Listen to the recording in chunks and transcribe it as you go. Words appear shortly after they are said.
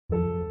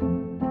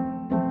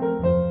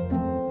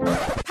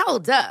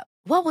Hold up.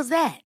 What was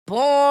that?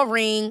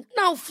 Boring.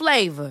 No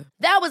flavor.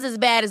 That was as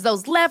bad as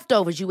those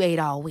leftovers you ate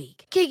all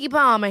week. Keke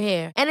Palmer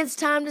here, and it's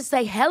time to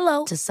say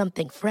hello to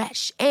something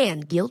fresh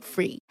and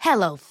guilt-free.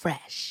 Hello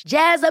Fresh.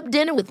 Jazz up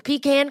dinner with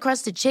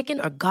pecan-crusted chicken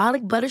or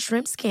garlic butter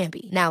shrimp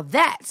scampi. Now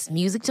that's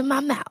music to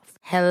my mouth.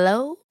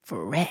 Hello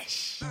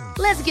Fresh.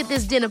 Let's get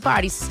this dinner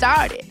party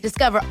started.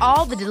 Discover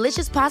all the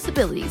delicious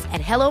possibilities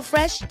at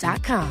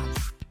hellofresh.com.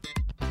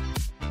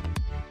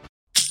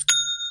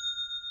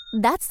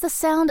 That's the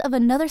sound of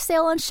another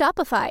sale on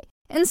Shopify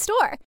in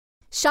store.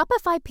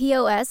 Shopify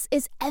POS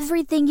is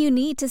everything you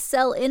need to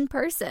sell in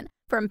person.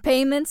 From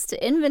payments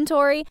to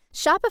inventory,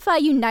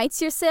 Shopify unites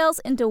your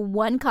sales into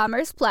one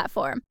commerce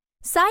platform.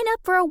 Sign up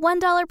for a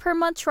 $1 per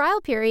month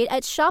trial period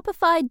at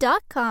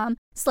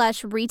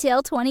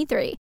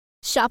shopify.com/retail23.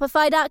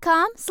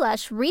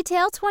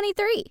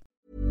 Shopify.com/retail23.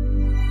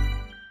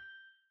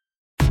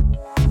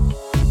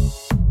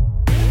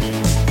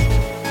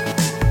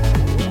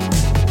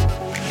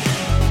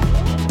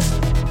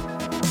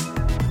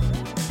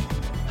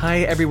 Hi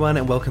everyone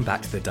and welcome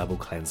back to the Double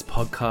Cleanse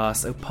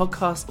podcast, a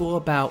podcast all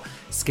about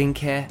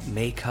skincare,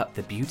 makeup,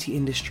 the beauty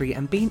industry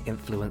and being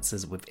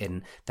influencers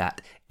within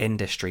that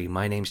industry.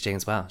 My name's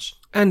James Welsh.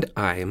 And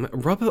I'm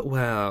Robert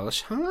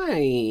Welsh. Hi.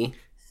 Hi,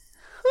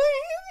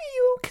 are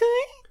you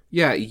okay?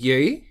 Yeah,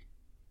 you?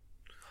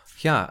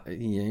 Yeah,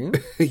 you?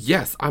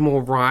 Yes, I'm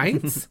all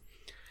right.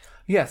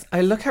 Yes,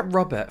 I look at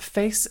Robert,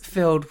 face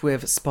filled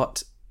with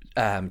spot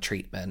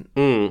treatment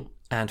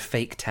and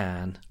fake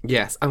tan.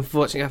 Yes,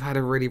 unfortunately I've had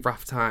a really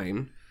rough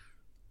time.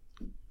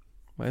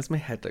 Why does my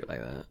head look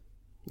like that?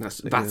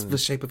 That's the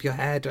shape of your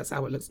head. That's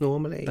how it looks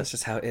normally. That's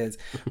just how it is.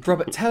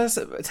 Robert, tell us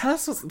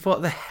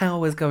what the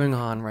hell is going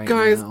on right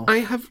Guys, now. I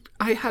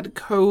had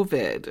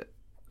COVID.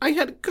 I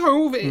had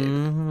COVID.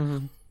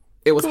 Mm-hmm.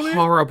 It was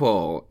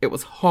horrible. It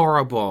was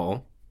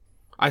horrible.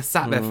 I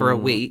sat there for a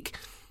week.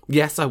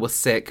 Yes, I was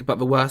sick, but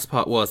the worst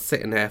part was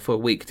sitting there for a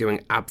week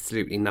doing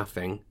absolutely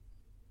nothing.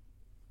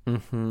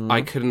 Mm-hmm.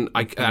 I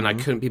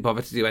couldn't be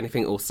bothered to do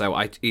anything. Also,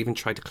 I even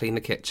tried to clean the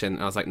kitchen.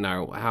 I was like,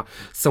 no,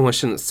 someone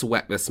shouldn't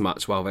sweat this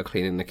much while they're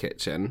cleaning the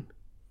kitchen.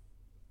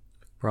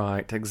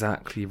 Right,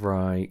 exactly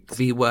right.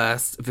 The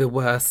worst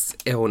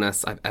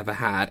illness I've ever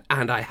had,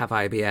 and I have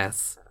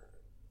IBS.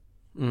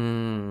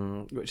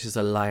 Which is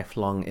a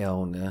lifelong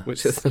illness.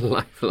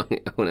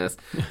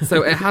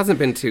 So it hasn't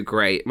been too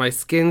great. My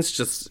skin's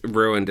just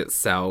ruined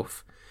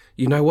itself.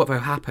 You know what though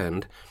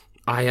happened?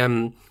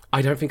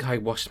 I don't think I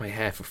washed my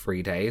hair for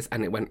 3 days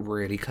and it went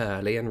really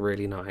curly and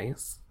really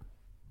nice.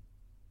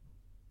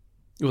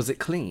 Was it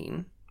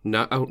clean?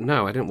 No, I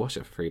didn't wash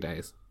it for 3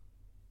 days.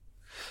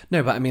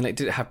 No, but I mean, like,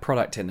 did it have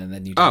product in and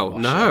then you didn't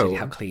wash it? Did it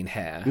have clean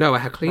hair? No, I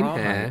had clean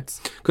hair.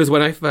 Because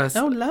when I first...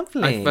 Oh,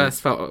 lovely. I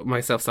first felt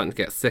myself starting to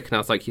get sick and I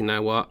was like, you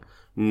know what?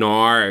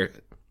 No.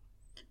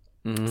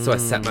 So I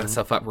set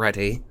myself up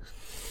ready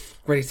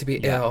to be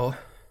ill.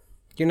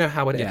 You know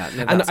how it is. Yeah,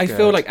 no, and I feel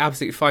good. like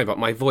absolutely fine, but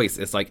my voice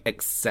is like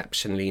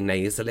exceptionally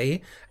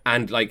nasally.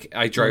 And like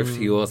I drove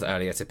to yours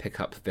earlier to pick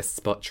up this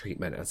spot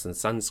treatment and some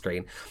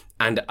sunscreen.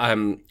 And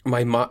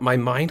my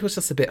mind was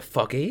just a bit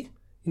foggy.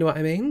 You know what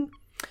I mean?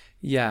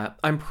 Yeah,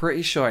 I'm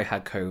pretty sure I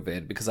had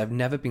COVID because I've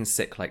never been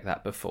sick like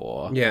that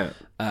before. Yeah.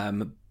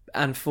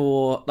 And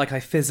for, like,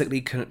 I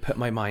physically couldn't put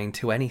my mind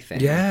to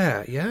anything.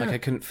 Yeah. Like, I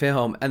couldn't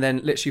film. And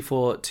then literally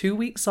for 2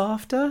 weeks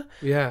after,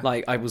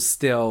 like, I was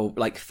still,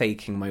 like,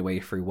 faking my way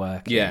through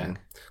working. Yeah.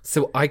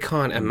 So I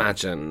can't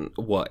imagine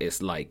what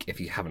it's like if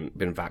you haven't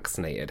been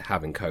vaccinated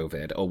having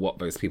COVID, or what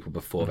those people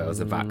before there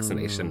was a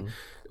vaccination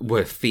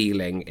were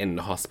feeling in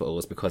the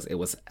hospitals, because it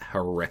was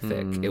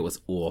horrific. It was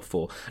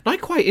awful. And I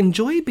quite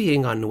enjoy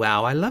being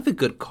unwell. I love a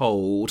good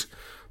cold.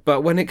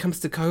 But when it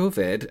comes to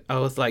COVID, I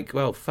was like,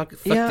 well, fuck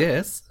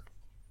this.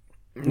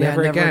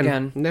 Never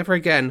again.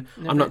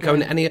 I'm not going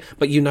to any...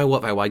 But you know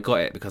what, though? I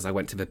got it because I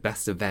went to the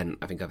best event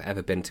I think I've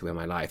ever been to in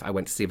my life. I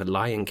went to see The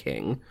Lion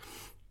King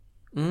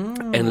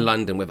in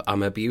London with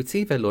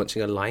Beauty. They're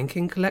launching a Lion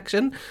King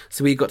collection.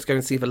 So we got to go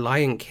and see The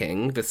Lion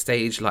King, the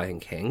stage Lion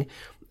King,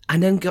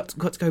 and then got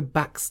to go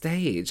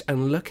backstage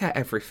and look at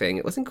everything.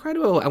 It was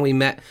incredible. And we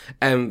met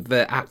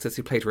the actors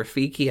who played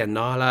Rafiki and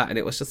Nala, and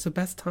it was just the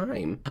best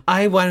time.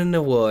 I won an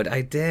award.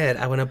 I did.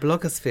 I won a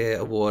Blogosphere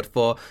award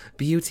for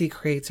Beauty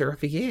Creator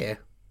of the Year,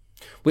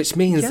 which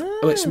means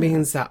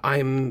that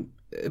I'm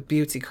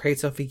Beauty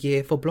Creator of the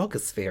Year for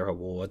Blogosphere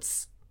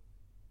Awards.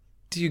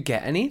 Do you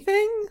get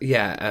anything?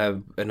 Yeah,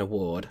 an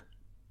award.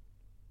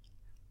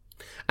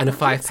 And a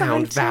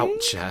 £5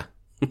 voucher.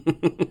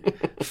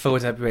 For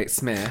W.H.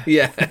 Smith.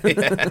 Yeah.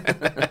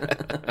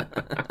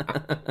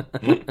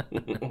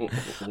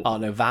 Oh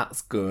no,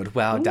 that's good.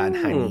 Well done,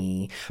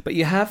 honey. But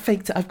you have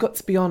faked. I've got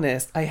to be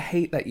honest. I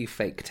hate that you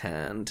fake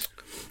tanned.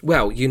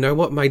 Well, you know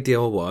what my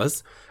deal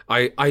was?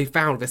 I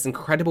found this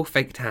incredible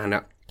fake tan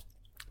that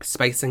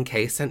Space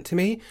NK sent to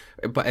me,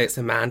 but it's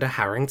Amanda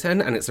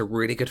Harrington, and it's a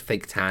really good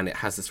fake tan. It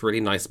has this really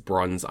nice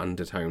bronze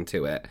undertone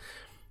to it.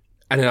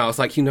 And then I was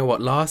like, you know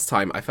what? Last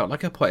time I felt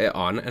like I put it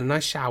on and I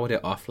showered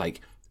it off like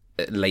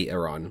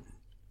later on.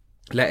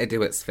 let it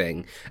do its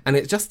thing. And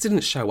it just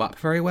didn't show up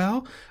very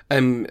well. I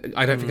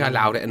don't think I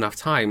allowed it enough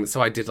time.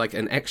 So I did like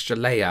an extra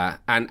layer,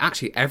 and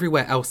actually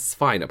everywhere else is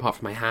fine apart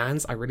from my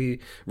hands. I really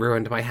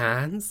ruined my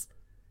hands.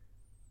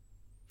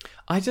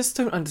 I just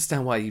don't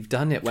understand why you've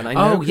done it when I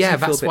know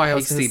that's why I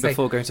was pasty gonna say,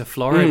 before going to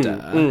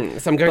Florida.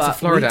 So I'm going to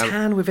Florida. We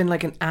tan within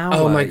like an hour.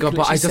 Oh my God,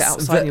 but I just,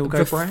 outside and you'll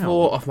go brown.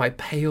 thought of my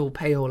pale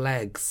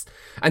legs.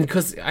 And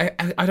because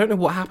I don't know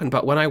what happened,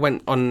 but when I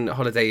went on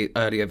holiday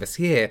earlier this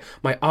year,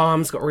 my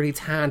arms got really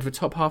tanned. The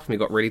top half of me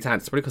got really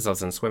tanned. It's probably because I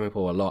was in a swimming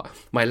pool a lot.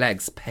 My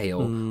legs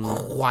pale,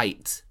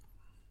 white.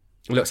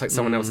 It looks like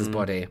someone else's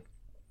body.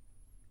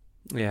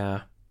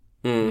 Yeah.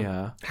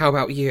 Yeah. How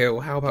about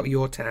you? How about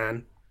your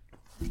tan?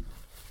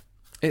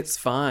 It's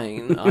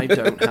fine. I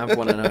don't have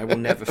one, and I will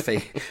never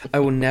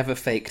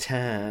fake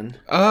tan.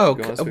 Oh,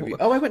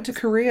 I went to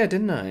Korea,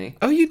 didn't I?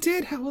 Oh, you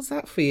did? How was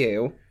that for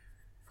you?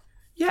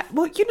 Yeah,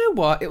 well, you know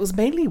what? It was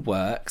mainly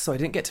work, so I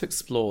didn't get to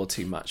explore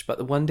too much. But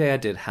the one day I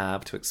did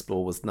have to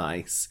explore was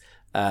nice.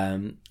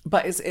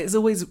 But it's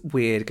always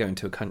weird going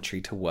to a country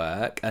to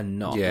work and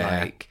not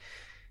like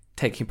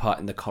taking part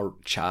in the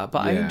culture.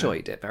 But I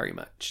enjoyed it very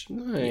much.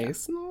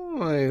 Nice.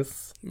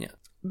 Yeah.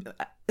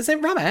 Is it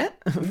Rabbit?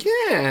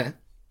 Yeah.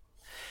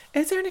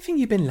 Is there anything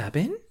you've been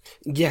labbing?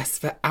 Yes,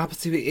 there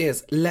absolutely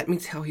is. Let me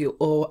tell you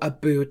all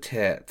about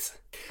it.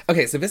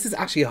 Okay, so this is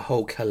actually a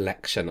whole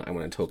collection I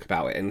want to talk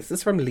about, and this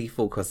is from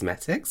Lethal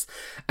Cosmetics,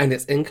 and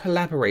it's in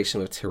collaboration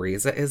with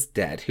Teresa Is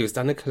Dead, who's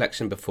done a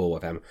collection before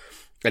with them.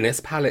 And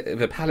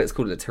the palette's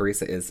called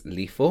Teresa Is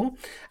Lethal,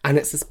 and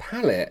it's this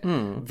palette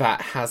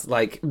that has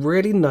like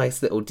really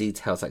nice little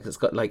details, like it's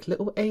got like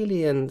little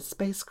alien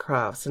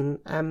spacecrafts, and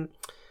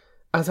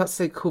I was about to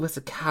say call this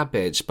a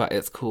cabbage, but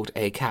it's called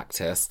a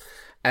cactus.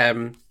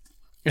 And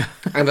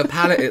the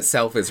palette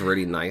itself is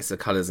really nice, the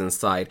colours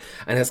inside.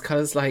 And there's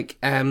colours like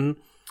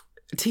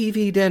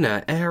TV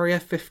Dinner, Area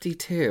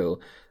 52,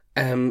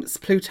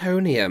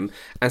 Plutonium,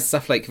 and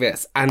stuff like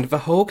this. And the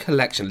whole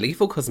collection,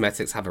 Lethal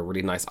Cosmetics have a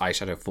really nice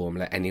eyeshadow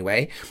formula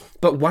anyway.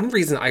 But one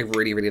reason I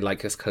really, really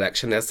like this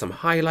collection, there's some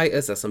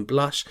highlighters, there's some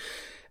blush,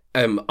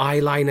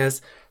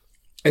 eyeliners,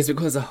 is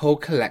because the whole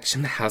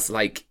collection has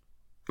like,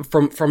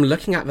 from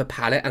looking at the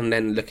palette and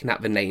then looking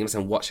at the names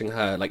and watching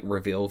her like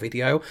reveal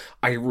video,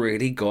 I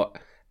really got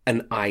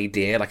an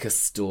idea, like a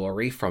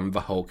story from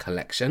the whole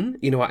collection.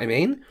 You know what I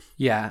mean?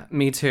 Yeah,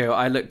 me too.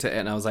 I looked at it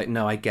and I was like,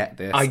 no, I get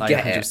this. I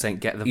get 100%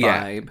 get the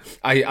vibe.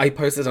 I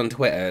posted on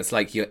Twitter, it's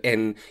like you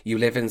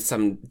live in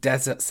some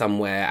desert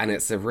somewhere and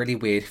it's a really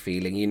weird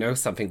feeling. You know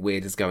something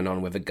weird is going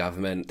on with the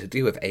government to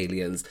do with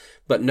aliens,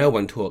 but no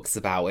one talks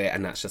about it,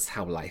 and that's just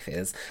how life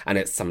is. And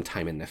it's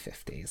sometime in the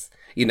 50s.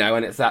 You know,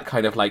 and it's that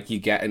kind of like you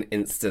get an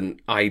instant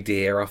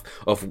idea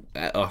of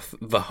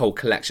the whole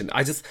collection.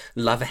 I just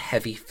love a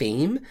heavy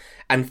theme,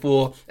 and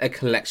for a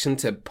collection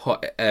to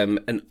put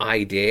an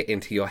idea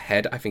into your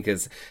head, I think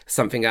is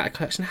something that a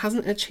collection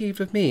hasn't achieved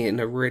with me in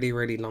a really,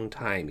 really long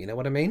time. You know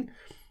what I mean?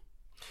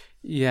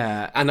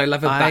 Yeah, and I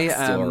love a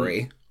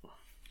backstory.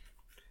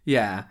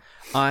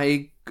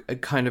 I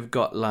kind of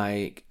got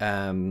like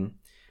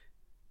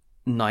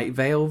Night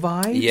Vale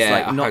vibes,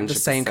 like not 100%. The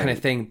same kind of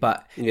thing,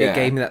 but it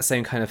gave me that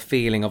same kind of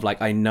feeling of like,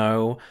 I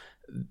know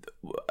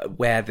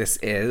where this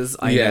is,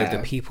 I know the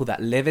people that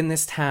live in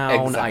this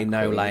town, I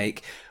know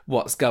like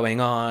what's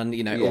going on,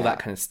 you know, all that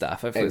kind of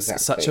stuff. It was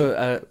such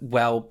a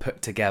well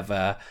put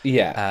together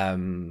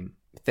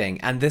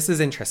thing. And this is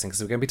interesting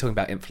because we're going to be talking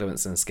about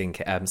influence and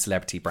skincare,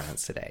 celebrity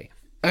brands today.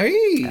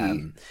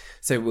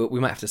 So we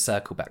might have to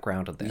circle back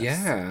round on this.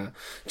 Yeah.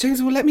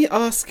 James, well, let me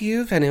ask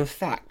you then,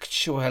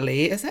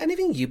 factually, is there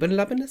anything you've been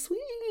loving this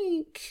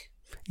week?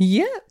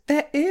 Yeah,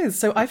 there is.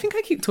 So I think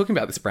I keep talking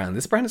about this brand.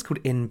 This brand is called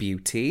In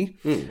Beauty.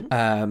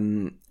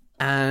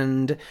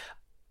 And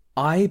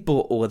I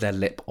bought all their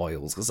lip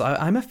oils because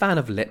I'm a fan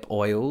of lip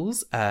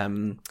oils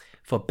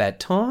for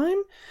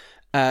bedtime.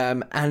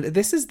 And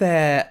this is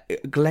their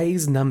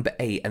glaze number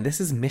 8, and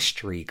this is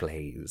mystery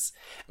glaze.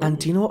 And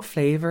do you know what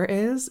flavor it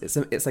is?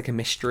 It's like a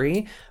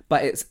mystery,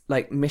 but it's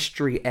like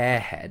mystery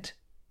airhead.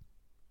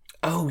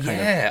 Oh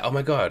yeah! Oh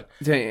my god!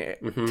 It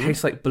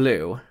tastes like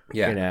blue.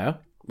 Yeah, you know.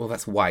 Well,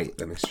 that's white,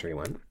 the mystery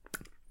one.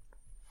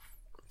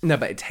 No,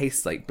 but it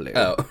tastes like blue.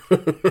 Oh,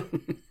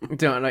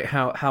 don't know, like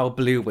how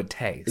blue would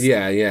taste.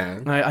 Yeah.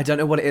 I don't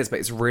know what it is, but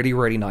it's really,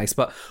 really nice.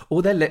 But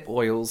all their lip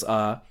oils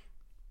are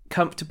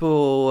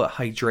comfortable,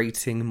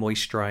 hydrating,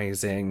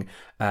 moisturizing,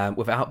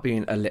 without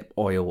being a lip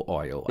oil.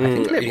 I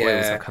think lip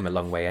oils have come a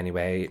long way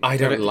anyway. I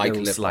don't like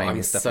lip oils.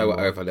 I'm so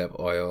over lip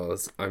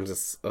oils. I'm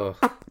just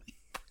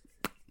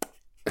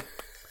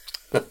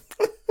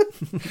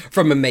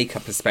from a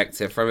makeup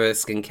perspective, from a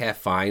skincare,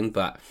 fine,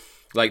 but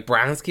like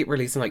brands keep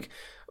releasing like,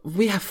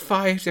 we have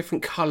 5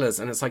 different colours,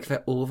 and it's like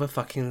they're all the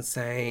fucking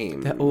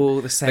same. They're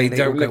all the same. They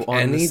don't look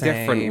any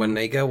different when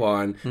they go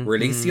on.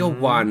 Release your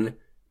one,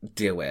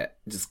 do it.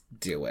 Just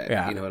do it.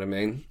 Yeah. You know what I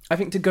mean? I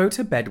think to go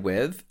to bed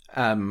with,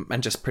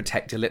 and just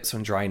protect your lips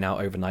from drying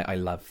out overnight. I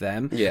love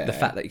them. Yeah. The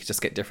fact that you can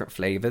just get different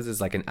flavors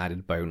is like an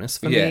added bonus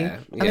for Yeah, me.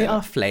 And they yeah.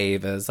 are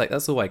flavors. Like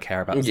that's all I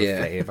care about is the Yeah.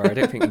 flavor. I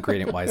don't think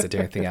ingredient wise they do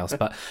anything else.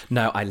 But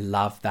no, I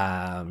love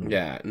them.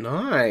 Yeah,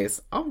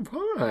 nice. All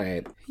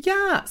right.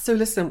 Yeah. So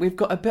listen, we've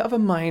got a bit of a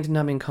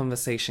mind-numbing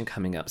conversation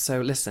coming up.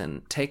 So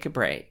listen, take a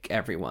break,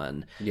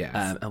 everyone.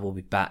 Yes. And we'll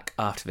be back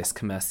after this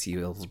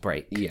commercials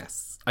break.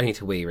 Yes. I need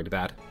to wee really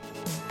bad.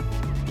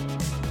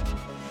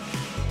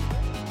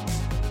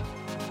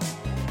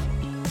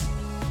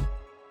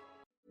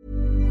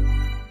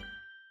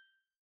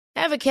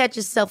 Ever catch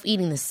yourself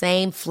eating the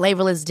same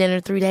flavorless dinner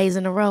 3 days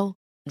in a row?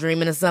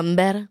 Dreaming of something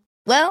better?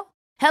 Well,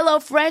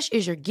 HelloFresh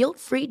is your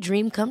guilt-free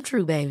dream come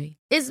true, baby.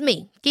 It's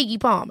me, Keke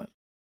Palmer.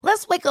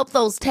 Let's wake up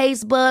those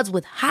taste buds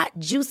with hot,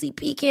 juicy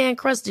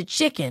pecan-crusted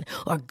chicken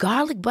or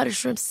garlic butter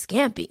shrimp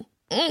scampi.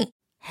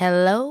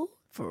 Hello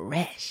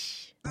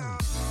Fresh.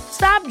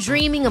 Stop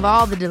dreaming of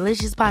all the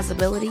delicious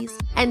possibilities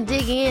and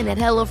dig in at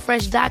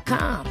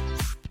HelloFresh.com.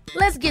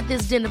 Let's get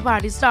this dinner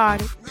party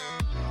started.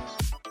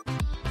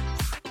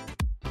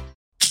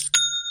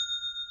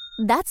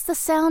 That's the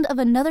sound of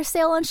another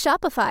sale on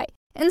Shopify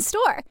in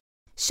store.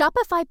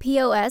 Shopify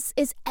POS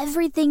is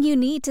everything you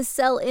need to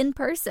sell in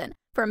person.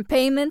 From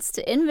payments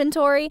to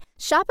inventory,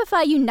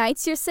 Shopify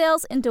unites your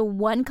sales into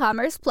one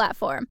commerce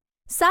platform.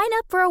 Sign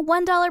up for a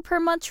 $1 per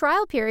month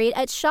trial period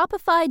at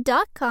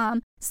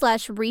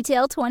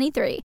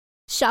shopify.com/retail23.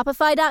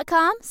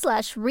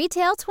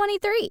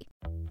 Shopify.com/retail23.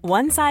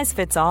 One size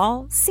fits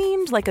all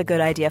seemed like a good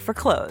idea for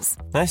clothes.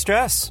 Nice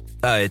dress.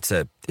 It's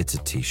a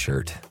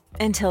t-shirt.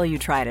 Until you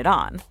tried it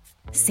on.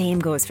 Same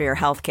goes for your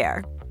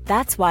healthcare.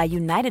 That's why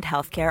United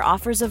Healthcare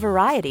offers a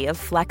variety of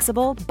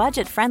flexible,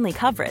 budget-friendly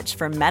coverage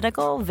for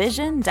medical,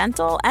 vision,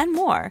 dental, and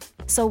more.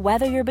 So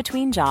whether you're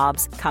between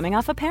jobs, coming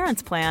off a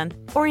parent's plan,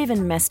 or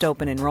even missed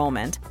open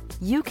enrollment,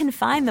 you can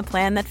find the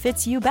plan that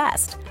fits you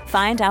best.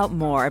 Find out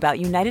more about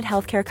United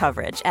Healthcare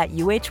coverage at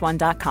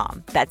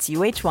uh1.com. That's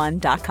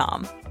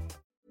uh1.com.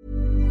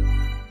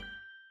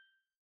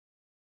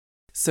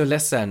 So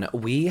listen,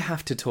 we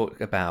have to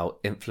talk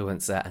about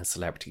influencer and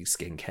celebrity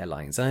skincare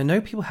lines. And I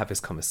know people have this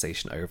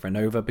conversation over and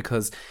over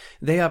because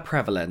they are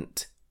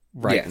prevalent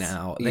right Yes.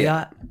 now. They Yeah.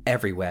 are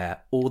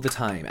everywhere all the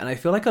time. And I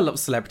feel like a lot of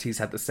celebrities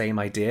had the same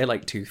idea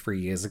like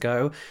 2-3 years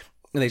ago.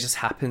 And they just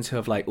happen to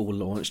have like all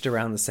launched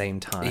around the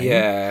same time.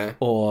 Yeah.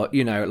 Or,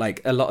 you know,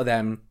 like a lot of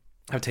them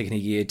have taken a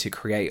year to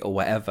create or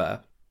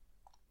whatever.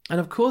 And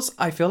of course,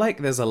 I feel like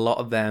there's a lot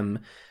of them.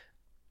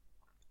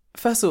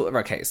 First of all,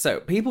 okay,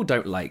 so people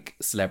don't like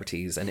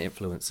celebrities and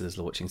influencers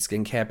launching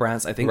skincare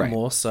brands. I think Right.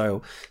 more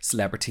so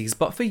celebrities.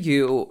 But for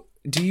you,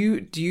 do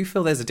you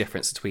feel there's a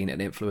difference between an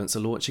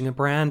influencer launching a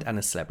brand and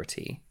a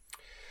celebrity?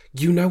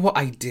 You know what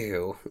I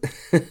do?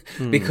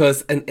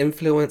 Because an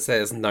influencer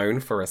is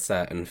known for a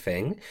certain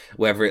thing,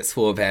 whether it's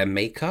for their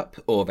makeup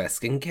or their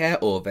skincare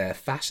or their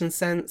fashion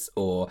sense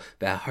or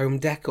their home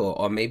decor,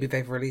 or maybe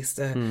they've released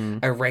a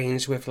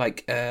range with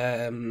like,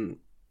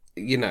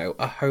 you know,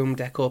 a home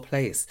decor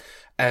place.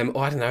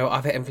 Or I don't know,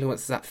 other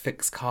influencers that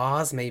fix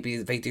cars. Maybe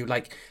they do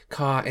like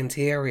car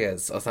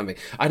interiors or something.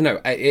 I don't know.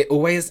 I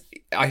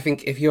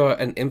think if you're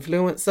an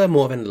influencer,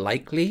 more than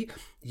likely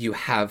you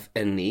have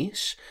a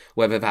niche,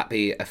 whether that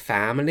be a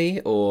family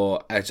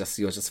or you're just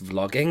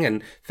vlogging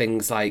and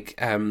things like,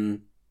 I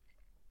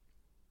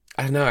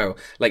don't know,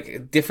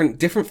 like different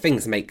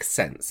things make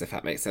sense, if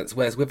that makes sense.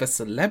 Whereas with a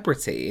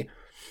celebrity,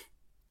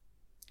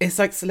 it's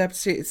like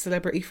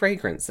celebrity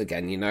fragrance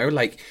again, you know?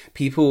 Like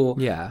people,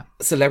 Yeah.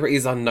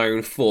 celebrities are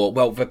known for,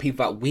 well, the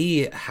people that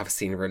we have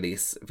seen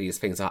release these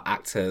things are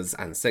actors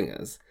and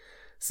singers.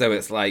 So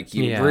it's like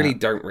you Yeah. really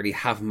don't really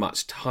have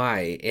much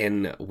tie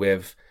in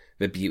with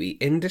the beauty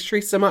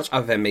industry so much,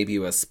 other than maybe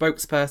you're a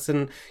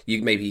spokesperson,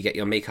 you get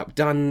your makeup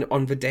done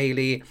on the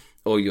daily,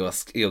 or you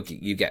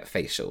get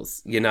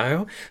facials, you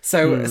know?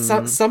 So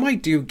some I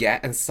do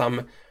get and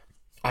some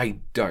I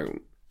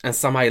don't. And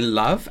some I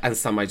love, and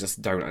some I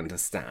just don't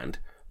understand.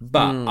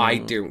 But I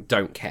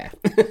don't care.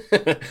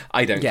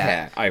 I don't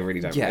care. I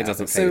really don't. It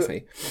doesn't faze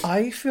me.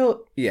 I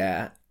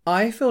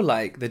feel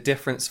like the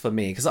difference for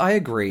me, because I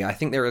agree, I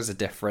think there is a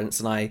difference,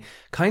 and I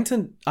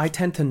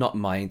tend to not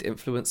mind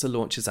influencer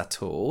launches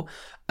at all.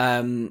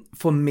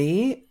 For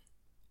me,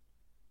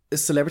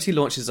 celebrity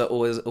launches are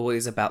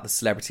always about the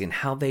celebrity and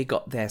how they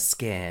got their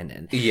skin,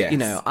 and Yes, you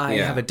know, I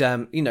yeah. have a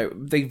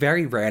they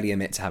very rarely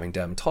admit to having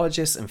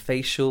dermatologists and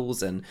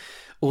facials and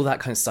all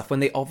that kind of stuff, when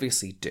they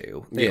obviously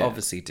do. They Yeah.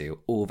 obviously do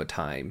all the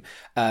time.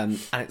 And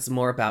it's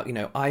more about, you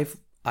know, I've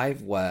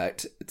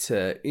worked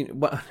to, you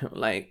know,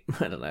 like,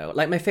 I don't know,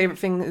 like my favorite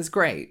thing is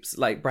grapes,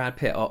 like Brad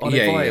Pitt, or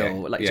olive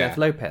oil, like Jeff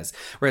Lopez.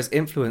 Whereas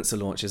influencer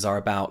launches are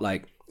about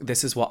like,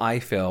 this is what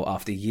I feel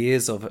after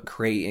years of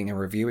creating and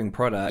reviewing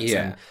products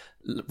and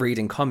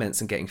reading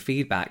comments and getting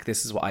feedback.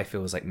 This is what I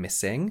feel is like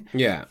missing.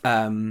 Yeah.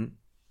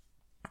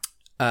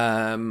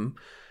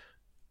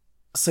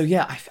 So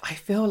yeah, I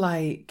feel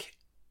like,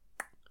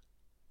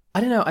 I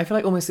don't know, I feel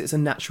like almost it's a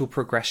natural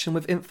progression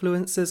with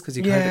influencers, because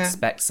you kind of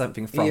expect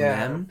something from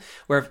them.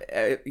 Where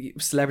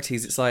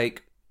celebrities, it's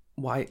like,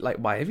 why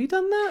have you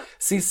done that?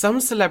 See,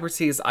 some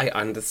celebrities I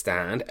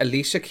understand.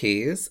 Alicia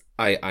Keys,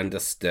 I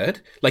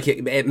understood. Like,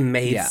 it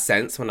made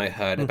sense when I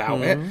heard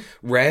about it.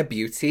 Rare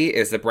Beauty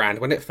is a brand.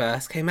 When it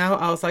first came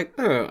out, I was like,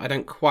 oh, I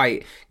don't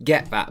quite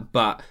get that.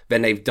 But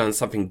then they've done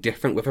something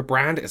different with a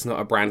brand. It's not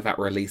a brand that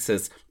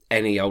releases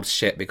any old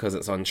shit because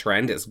it's on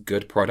trend. It's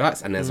good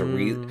products, and there's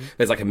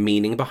there's like a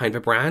meaning behind the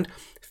brand.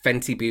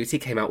 Fenty Beauty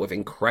came out with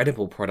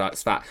incredible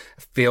products that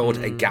filled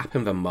a gap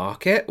in the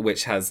market,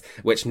 which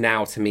which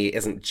now to me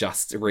isn't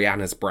just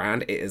Rihanna's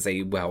brand. It is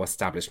a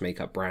well-established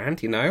makeup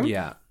brand, you know?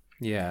 Yeah.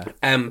 Yeah.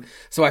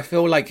 So I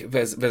feel like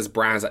there's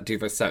brands that do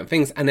those certain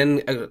things, and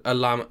then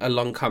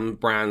along come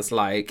brands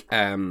like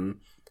I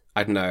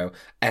don't know,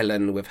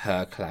 Ellen with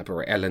her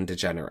Ellen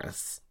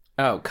DeGeneres.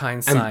 Oh,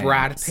 Kind Science. And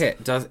Brad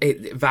Pitt does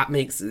it. That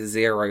makes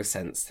zero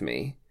sense to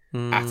me.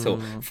 At all.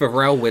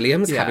 Pharrell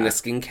Williams having a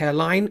skincare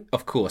line,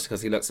 of course,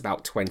 because he looks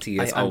about 20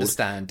 years old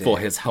for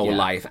his whole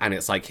life, and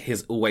it's like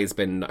he's always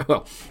been,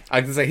 well,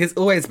 I can say he's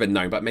always been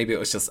known, but maybe it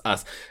was just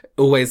us,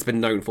 always been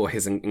known for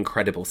his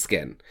incredible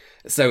skin.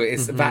 So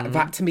it's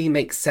that to me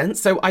makes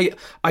sense. So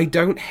I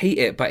don't hate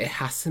it, but it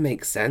has to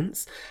make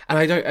sense. And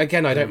I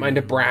don't mind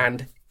a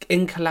brand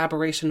in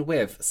collaboration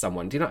with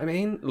someone. Do you know what I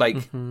mean?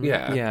 Like,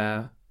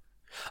 Yeah.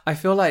 I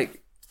feel like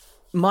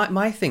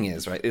my thing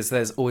is, right, is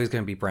there's always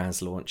going to be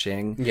brands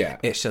launching. Yeah.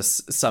 It's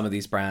just some of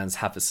these brands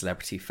have the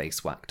celebrity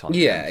face whacked on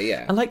them.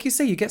 Yeah. And like you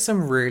say, you get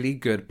some really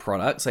good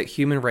products. Like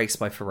Human Race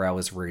by Pharrell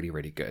is really,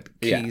 really good.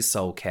 Keys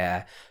Soul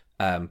Care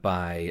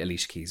by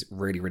Alicia Keys,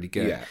 really, really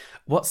good. Yeah.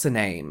 What's the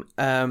name?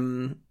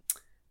 Oh,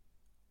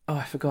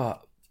 I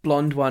forgot.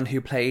 Blonde one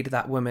who played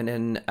that woman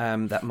in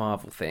that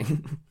Marvel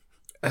thing.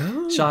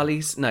 Oh.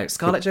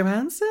 Scarlett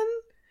Johansson?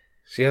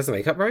 She has a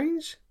makeup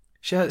range?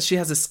 She has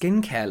a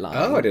skincare line.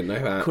 Oh, I didn't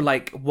know that.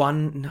 Called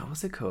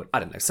what's it called? I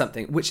don't know,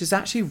 something, which is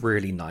actually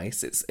really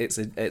nice. It's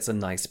a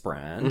nice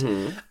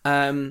brand.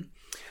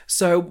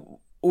 So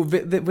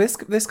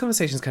this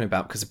conversation is kind of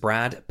about because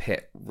Brad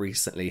Pitt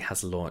recently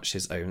has launched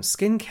his own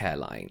skincare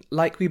line,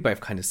 like we both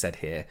kind of said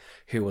here,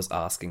 who was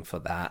asking for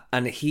that,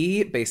 and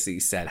he basically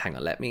said, "Hang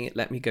on, let me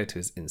go to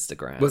his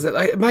Instagram." Was it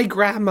like my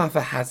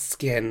grandmother has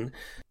skin?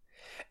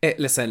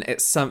 Listen,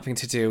 it's something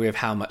to do with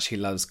how much he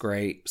loves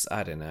grapes.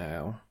 I don't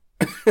know.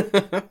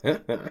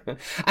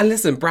 And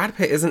listen, Brad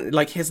Pitt isn't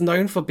like, he's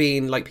known for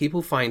being like,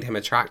 people find him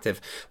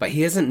attractive, but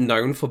he isn't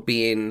known for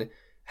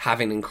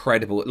having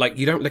incredible, like,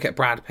 you don't look at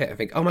Brad Pitt and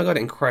think, oh my god,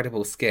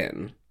 incredible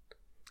skin,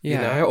 you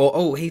know, or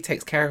oh, he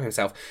takes care of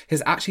himself.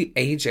 He's actually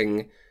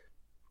aging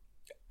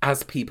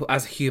as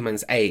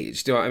humans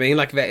age. Do you know what I mean?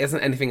 Like, there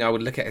isn't anything I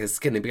would look at his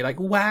skin and be like,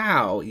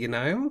 wow, you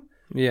know,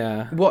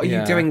 what are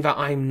you doing that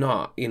I'm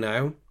not, you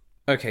know?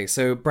 Okay,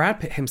 so Brad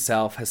Pitt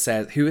himself has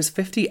said, who is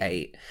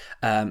 58,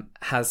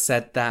 has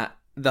said that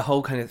the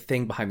whole kind of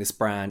thing behind this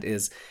brand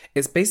is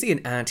it's basically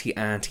an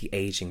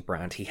anti-aging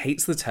brand. He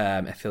hates the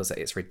term and feels that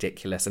it's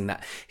ridiculous, and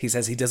that he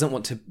says he doesn't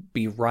want to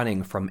be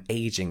running from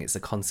aging. It's a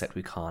concept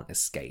we can't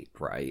escape,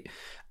 right?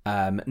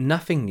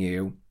 Nothing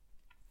new.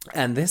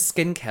 And this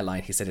skincare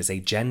line, he said, is a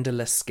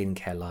genderless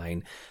skincare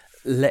line.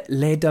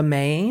 Le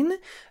Domaine?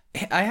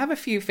 I have a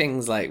few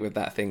things like with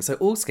that thing. So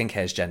all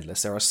skincare is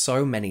genderless. There are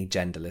so many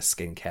genderless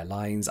skincare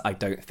lines. I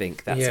don't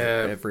think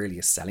that's really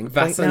a selling point.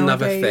 That's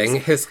another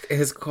thing.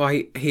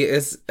 He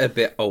is a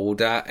bit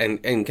older,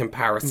 and in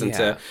comparison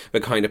to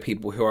the kind of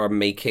people who are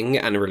making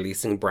and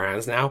releasing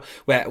brands now,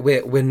 where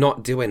we're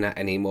not doing that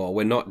anymore.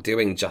 We're not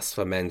doing just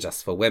for men,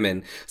 just for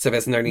women. So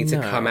there's no need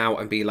to come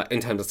out and be like, in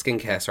terms of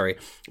skincare, sorry.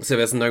 So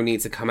there's no need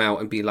to come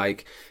out and be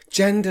like,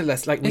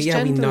 genderless. Like,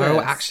 genderless. We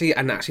know actually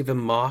the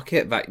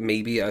market that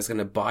maybe is going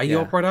to buy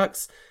your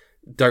products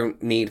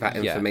don't need that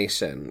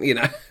information, you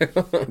know?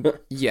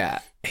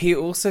 He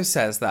also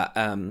says that,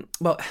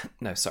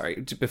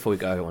 before we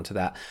go on to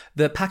that,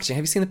 the packaging,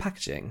 have you seen the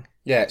packaging?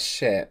 Yeah, it's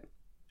shit.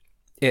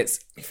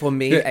 It's, for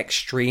me,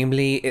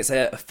 extremely, it's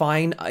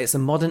a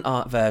modern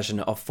art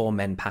version of For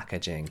Men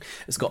packaging.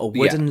 It's got a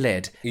wooden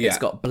lid. It's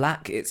got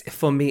black.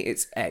 For me,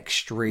 it's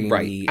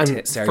extremely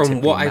and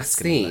from what I've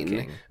seen,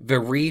 looking.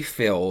 The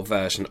refill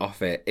version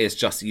of it is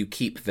just you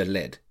keep the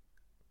lid.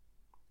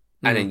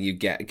 And then you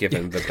get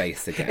given the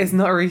base again. It's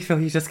not a refill,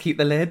 you just keep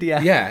the lid,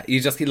 Yeah, you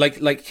just,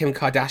 like Kim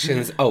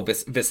Kardashian's,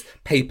 this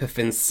paper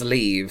thin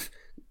sleeve,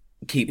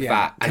 keep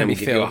that, and then we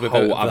give you a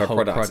whole other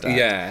product.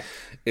 Yeah.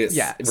 It's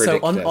ridiculous.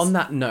 So on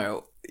that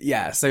note,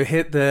 so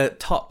here the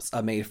tops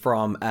are made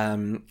from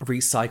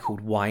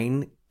recycled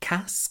wine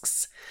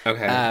casks.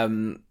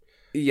 Okay.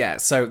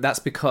 So that's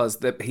because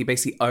he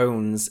basically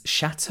owns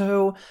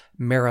Chateau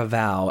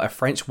Miraval, a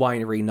French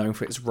winery known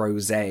for its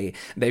rosé.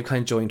 They've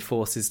kind of joined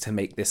forces to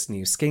make this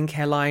new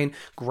skincare line.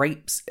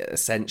 Grapes,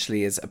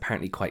 essentially, is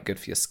apparently quite good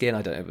for your skin.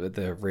 I don't know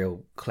the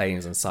real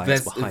claims and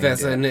science behind it.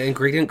 There's an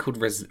ingredient called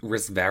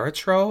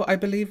resveratrol, I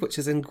believe, which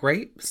is in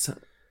grapes.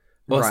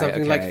 or Right,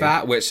 something okay. like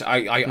that, which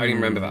I only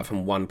remember that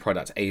from one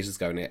product ages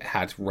ago, and it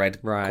had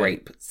red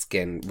grape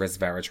skin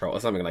resveratrol or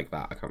something like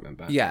that. I can't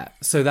remember. Yeah,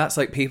 so that's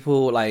like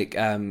people like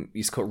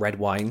used to call it red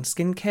wine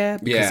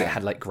skincare because it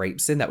had like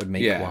grapes in that would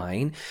make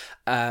wine.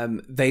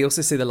 They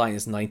also say the line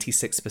is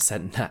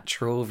 96%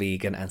 natural,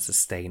 vegan, and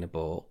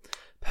sustainable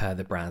per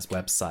the brand's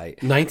website.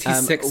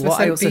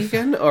 96%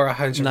 vegan or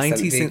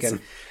 100%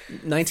 vegan?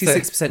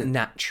 96%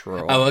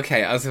 natural. Oh,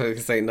 okay. I was going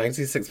to say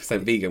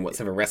 96% vegan. What's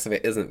if the rest of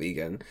it isn't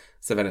vegan?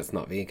 So then it's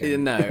not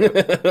vegan. No.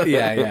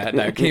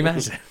 No. Can you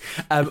imagine?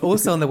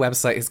 Also on the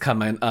website is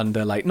come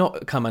under, like,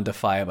 not come under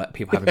fire, but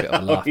people have a bit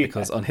of a laugh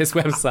because on his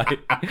website,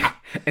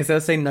 instead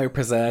of saying no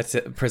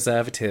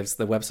preservatives,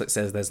 the website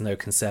says there's no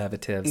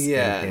conservatives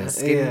in his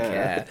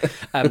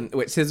skincare,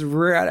 which is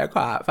really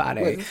quite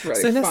funny.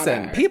 So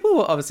listen, people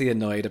were obviously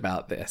annoyed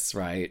about this,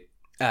 right?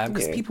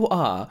 Because people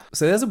are.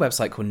 So there's a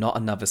website called Not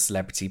Another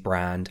Celebrity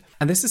Brand,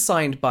 and this is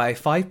signed by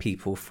 5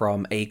 people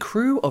from a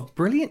crew of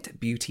brilliant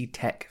beauty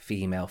tech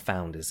female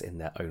founders, in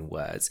their own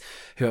words,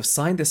 who have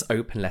signed this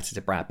open letter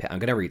to Brad Pitt. I'm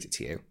going to read it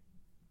to you.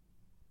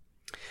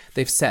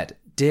 They've said,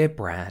 "Dear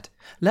Brad,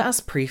 let us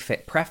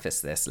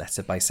preface this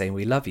letter by saying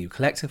we love you.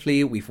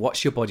 Collectively, we've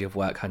watched your body of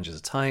work hundreds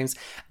of times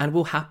and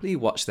will happily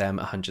watch them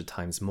 100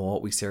 times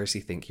more. We seriously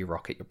think you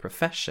rock at your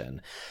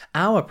profession.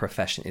 Our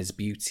profession is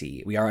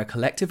beauty. We are a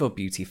collective of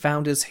beauty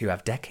founders who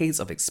have decades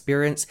of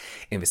experience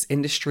in this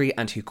industry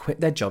and who quit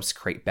their jobs to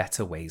create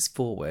better ways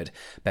forward,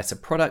 better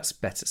products,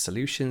 better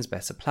solutions,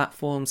 better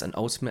platforms, and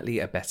ultimately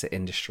a better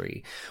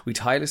industry. We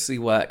tirelessly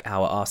work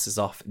our asses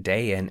off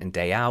day in and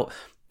day out.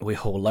 We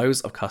haul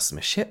loads of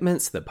customer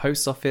shipments to the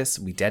post office.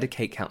 We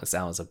dedicate countless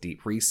hours of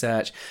deep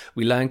research.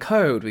 We learn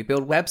code. We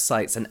build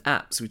websites and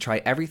apps. We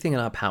try everything in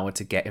our power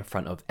to get in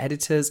front of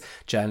editors,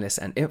 journalists,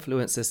 and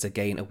influencers to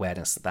gain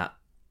awareness that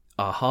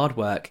our hard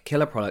work,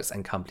 killer products,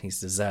 and companies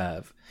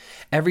deserve.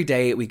 Every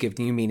day, we give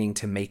new meaning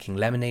to making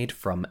lemonade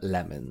from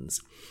lemons.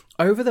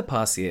 Over the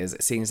past years,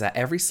 it seems that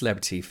every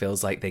celebrity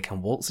feels like they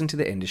can waltz into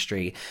the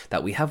industry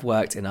that we have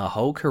worked in our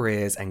whole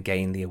careers and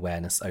gain the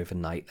awareness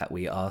overnight that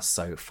we are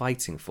so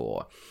fighting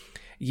for.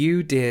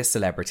 You, dear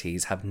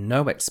celebrities, have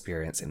no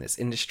experience in this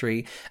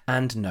industry,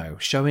 and no,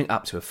 showing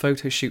up to a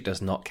photo shoot does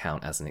not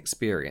count as an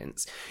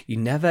experience. You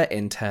never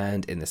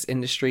interned in this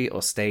industry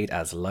or stayed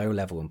as a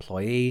low-level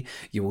employee.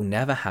 You will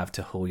never have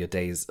to haul your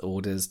day's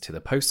orders to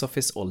the post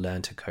office or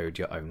learn to code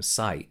your own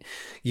site.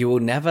 You will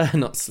never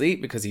not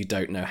sleep because you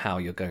don't know how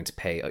you're going to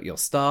pay your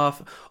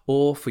staff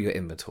or for your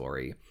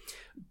inventory.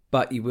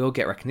 But you will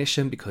get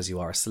recognition because you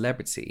are a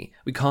celebrity.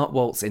 We can't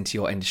waltz into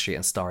your industry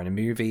and star in a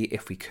movie.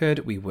 If we could,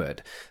 we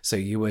would. So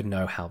you would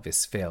know how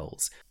this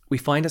feels. We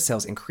find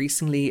ourselves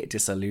increasingly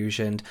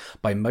disillusioned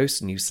by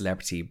most new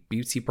celebrity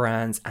beauty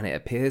brands, and it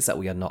appears that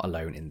we are not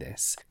alone in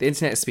this. The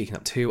internet is speaking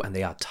up too, and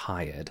they are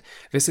tired.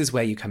 This is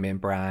where you come in,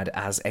 Brad.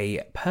 As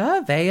a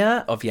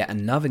purveyor of yet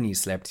another new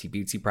celebrity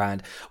beauty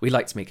brand, we'd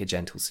like to make a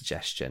gentle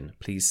suggestion.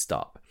 Please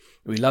stop.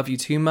 We love you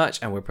too much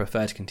and would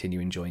prefer to continue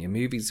enjoying your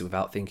movies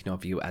without thinking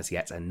of you as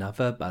yet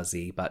another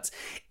buzzy but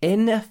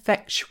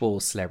ineffectual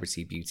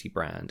celebrity beauty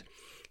brand.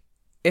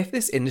 If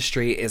this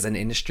industry is an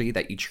industry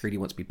that you truly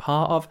want to be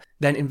part of,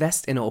 then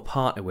invest in or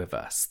partner with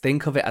us.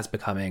 Think of it as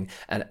becoming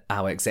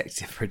our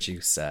executive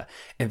producer.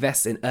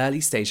 Invest in early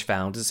stage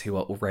founders who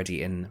are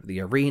already in the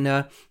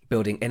arena,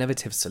 building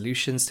innovative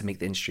solutions to make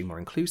the industry more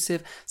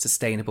inclusive,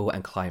 sustainable,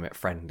 and climate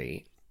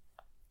friendly.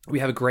 We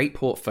have a great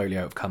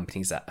portfolio of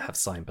companies that have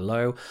signed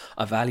below.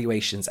 Our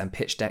valuations and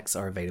pitch decks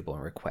are available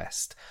on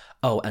request.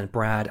 Oh, and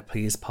Brad,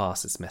 please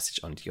pass this message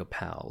on to your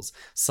pals.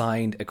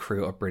 Signed, a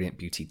crew of brilliant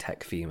beauty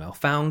tech female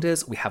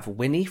founders. We have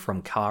Winnie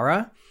from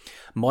Kara,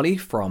 Molly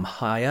from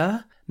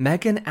Hire,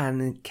 Megan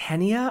and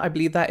Kenya, I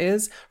believe that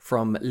is,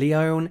 from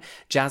Leon,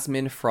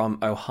 Jasmine from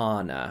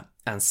Ohana,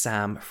 and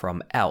Sam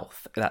from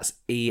Elf. That's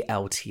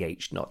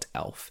ELTH, not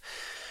Elf.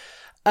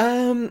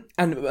 And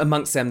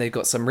amongst them, they've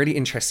got some really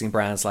interesting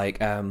brands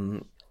like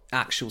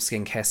actual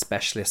skincare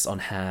specialists on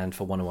hand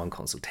for one-on-one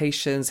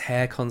consultations,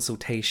 hair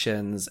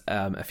consultations,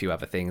 a few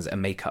other things, a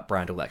makeup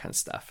brand, all that kind of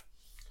stuff.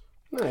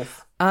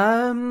 Nice.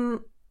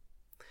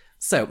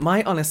 So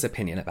my honest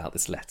opinion about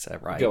this letter,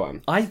 right? Go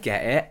on. I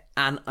get it,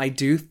 and I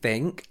do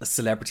think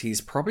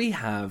celebrities probably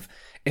have,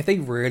 if they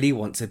really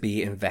want to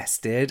be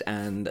invested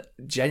and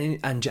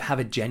have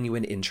a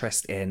genuine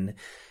interest in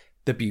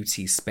the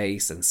beauty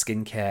space and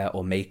skincare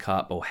or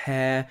makeup or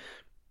hair,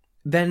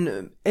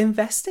 then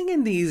investing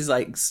in these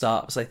like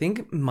startups, I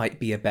think,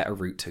 might be a better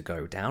route to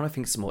go down. I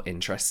think it's more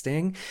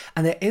interesting.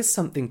 And there is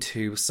something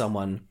to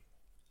someone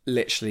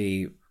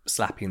literally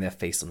slapping their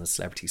face on the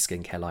celebrity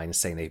skincare line and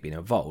saying they've been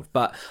involved.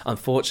 But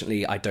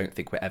unfortunately, I don't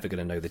think we're ever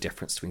going to know the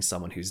difference between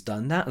someone who's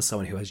done that and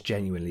someone who has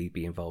genuinely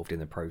been involved in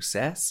the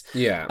process.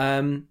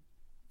 Yeah.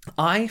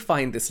 I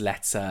find this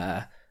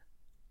letter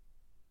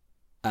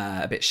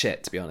a bit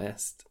shit, to be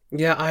honest.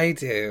 Yeah, I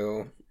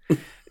do.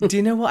 Do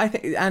you know what I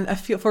think? And I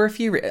feel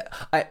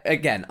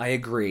I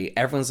agree.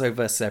 Everyone's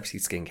over celebrity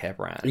skincare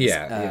brands.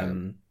 Yeah.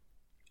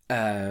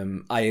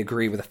 I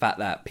agree with the fact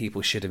that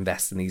people should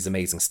invest in these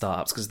amazing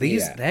startups because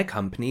their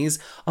companies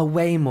are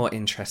way more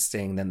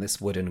interesting than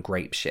this wooden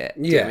grape shit.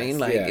 Do you know what I mean?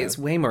 Like, it's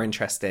way more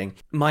interesting.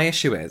 My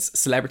issue is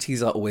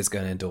celebrities are always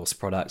going to endorse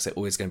products. They're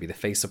always going to be the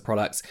face of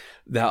products.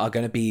 There are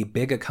going to be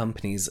bigger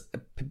companies,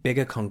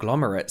 bigger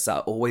conglomerates that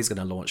are always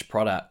going to launch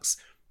products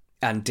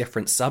and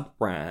different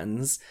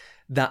sub-brands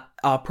that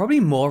are probably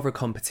more of a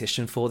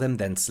competition for them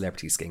than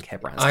celebrity skincare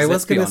brands. I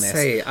was going to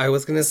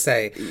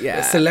say,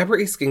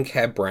 celebrity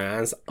skincare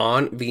brands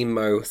aren't the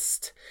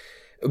most...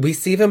 We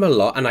see them a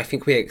lot, and I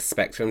think we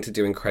expect them to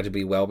do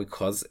incredibly well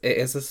because it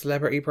is a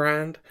celebrity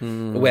brand.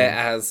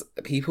 Whereas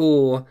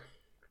people,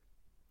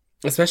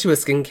 especially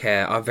with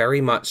skincare, are very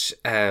much...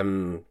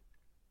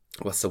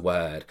 what's the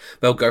word?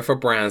 They'll go for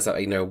brands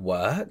that,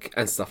 work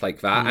and stuff like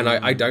that. And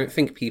I don't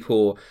think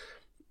people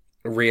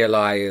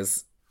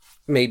realize...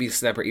 maybe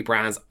celebrity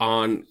brands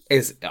aren't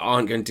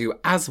going to do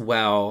as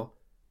well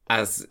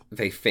as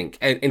they think.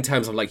 In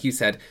terms of, like you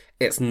said,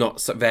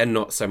 they're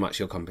not so much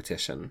your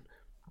competition.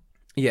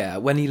 Yeah,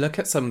 when you look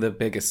at some of the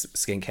biggest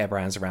skincare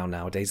brands around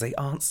nowadays, they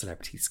aren't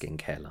celebrity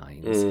skincare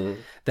lines.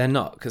 They're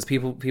not, because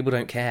people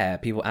don't care.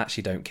 People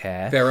actually don't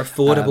care. They're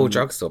affordable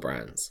drugstore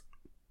brands.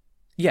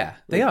 Yeah,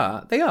 they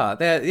are.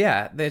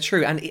 They're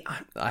true. And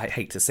I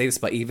hate to say this,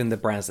 but even the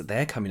brands that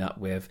they're coming up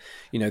with,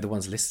 the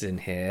ones listed in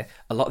here,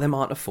 a lot of them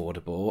aren't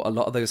affordable. A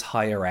lot of those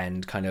higher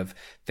end kind of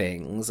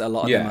things, a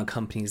lot of them are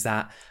companies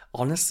that,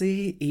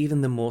 honestly,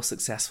 even the more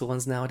successful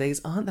ones nowadays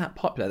aren't that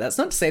popular. That's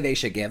not to say they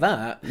should give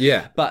up.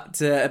 Yeah. But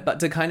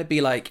to kind of be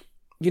like,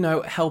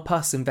 help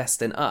us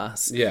invest in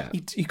us. Yeah.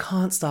 You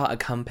can't start a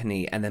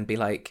company and then be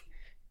like,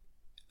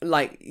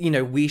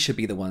 we should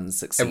be the ones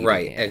succeeding.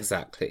 Right,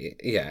 exactly.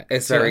 Yeah,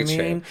 it's very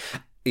true.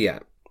 Yeah.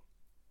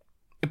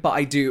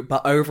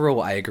 But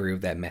overall, I agree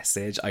with their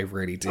message. I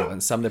really do.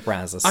 And some of the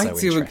brands are so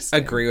interesting. I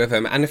do agree with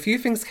them. And a few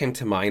things came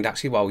to mind,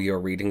 actually, while you were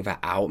reading that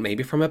out,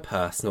 maybe from a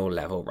personal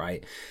level,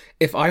 right?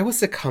 If I was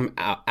to come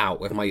out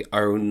with my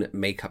own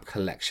makeup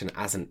collection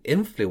as an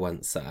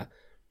influencer,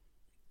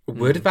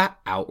 would that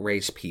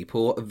outrage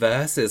people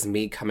versus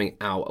me coming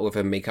out with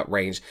a makeup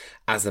range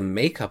as a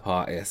makeup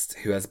artist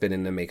who has been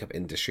in the makeup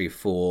industry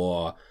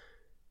for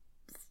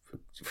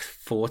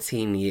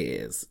 14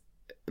 years?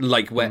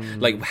 Like,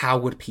 how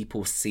would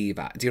people see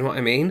that? Do you know what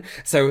I mean?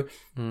 So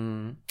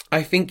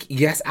I think,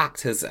 yes,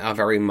 actors are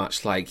very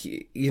much like,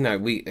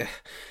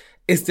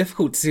 it's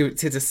difficult to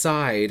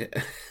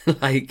decide,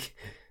 like,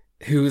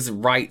 who's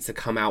right to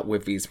come out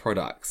with these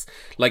products.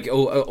 Like,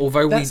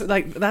 although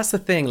that's the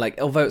thing. Like,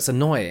 although it's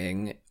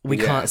annoying, we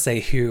can't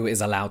say who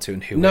is allowed to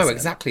and who isn't. No,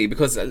 exactly.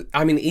 Because even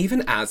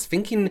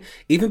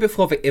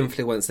before the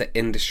influencer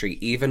industry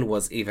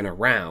was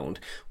around,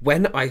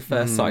 when I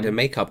first started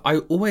makeup, I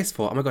always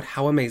thought, oh my god,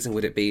 how amazing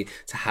would it be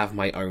to have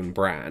my own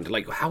brand?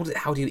 Like, how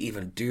do you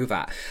even do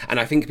that? And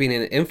I think being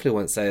an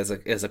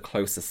influencer is a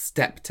closer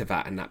step to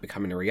that and that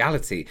becoming a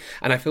reality.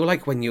 And I feel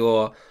like when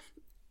you're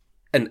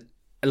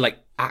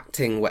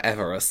acting,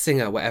 whatever, a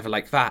singer, whatever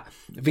like that,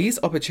 these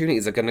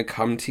opportunities are going to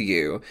come to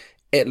you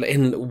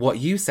in what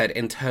you said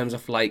in terms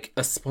of like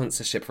a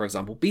sponsorship, for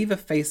example. Be the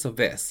face of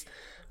this,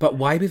 but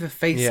why be the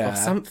face of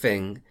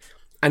something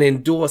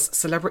and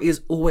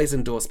celebrities always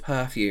endorse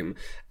perfume,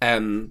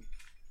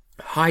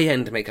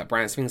 high-end makeup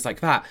brands, things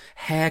like that,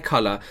 hair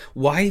color.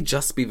 Why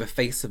just be the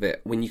face of it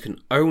when you can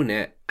own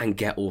it and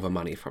get all the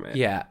money from it?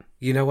 Yeah.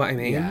 You know what I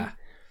mean?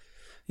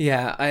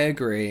 Yeah, I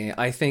agree.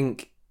 I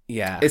think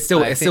I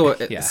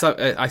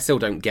still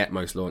don't get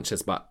most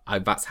launches, but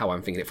that's how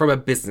I'm thinking it from a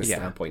business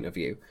standpoint of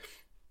view.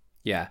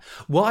 Yeah.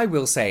 What I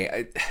will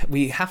say,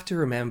 we have to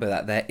remember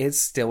that there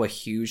is still a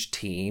huge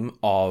team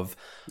of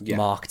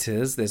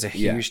marketers. There's a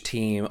huge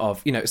team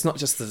of, it's not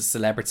just the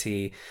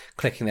celebrity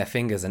clicking their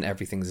fingers and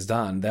everything's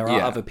done. There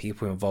are other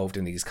people involved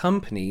in these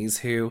companies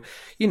who,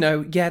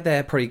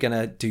 they're probably going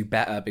to do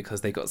better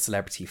because they got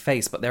celebrity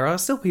face, but there are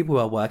still people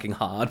who are working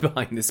hard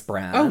behind this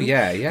brand. Oh,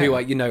 yeah. Who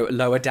are,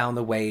 lower down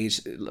the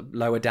wage,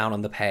 lower down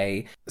on the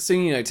pay. So,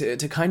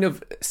 to kind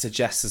of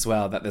suggest as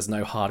well that there's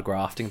no hard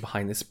grafting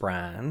behind this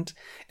brand,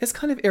 it's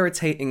kind of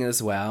irritating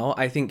as well.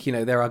 I think,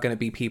 there are going to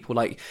be people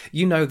like,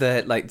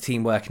 the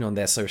team working on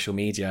their social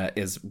media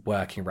is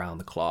working around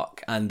the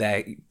clock, and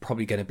they're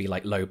probably going to be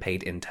like low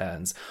paid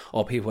interns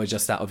or people who are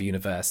just out of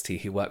university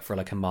who work for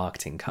like a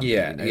marketing company.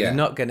 They're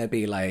not going to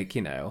be like,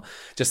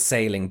 just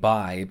sailing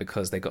by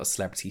because they got a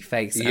celebrity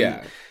face.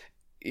 And,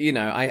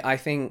 I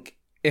think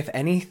if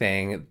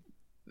anything,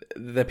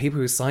 the people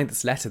who signed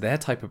this letter, their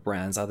type of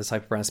brands are the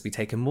type of brands to be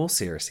taken more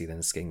seriously than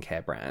a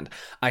skincare brand.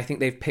 I think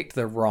they've picked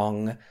the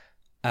wrong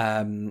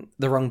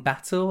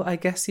battle, I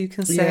guess you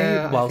can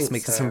say, whilst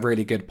making some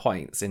really good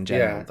points in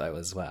general though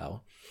as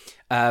well.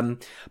 But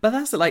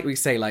that's like we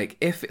say, like,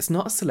 if it's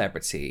not a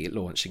celebrity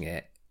launching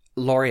it,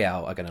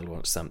 L'Oreal are going to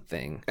launch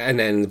something, and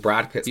then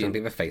Brad Pitt's going to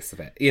be the face of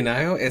it.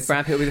 It's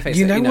Brad Pitt will be the face.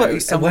 You know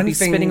what? Someone be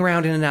spinning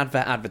around in an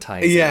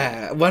advertising.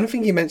 Yeah, one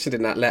thing you mentioned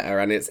in that letter,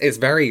 and it's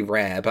very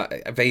rare,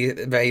 but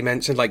they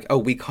mentioned like, oh,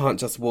 we can't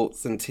just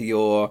waltz into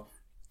your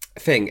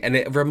thing, and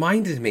it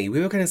reminded me we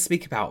were going to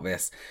speak about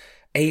this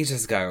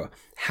ages ago,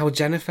 how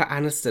Jennifer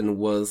Aniston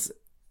was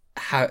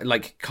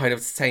kind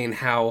of saying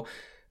how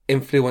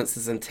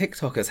influencers and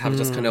TikTokers have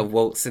just kind of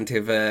waltzed into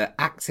the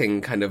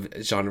acting kind of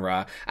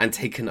genre and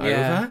taken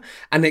over.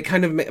 And it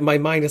kind of, my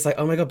mind is like,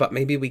 oh my God, but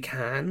maybe we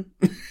can.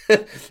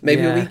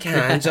 Maybe we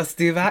can just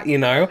do that, you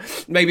know?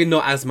 Maybe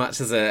not as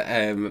much as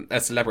a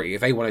celebrity.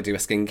 If they want to do a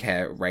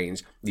skincare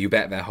range, you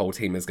bet their whole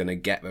team is going to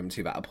get them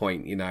to that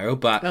point, you know?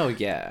 But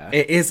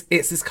it's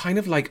this kind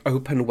of like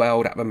open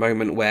world at the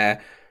moment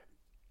where,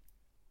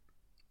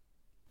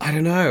 I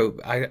don't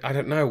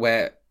know,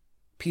 where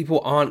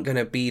people aren't going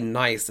to be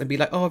nice and be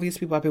like, oh, these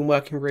people have been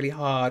working really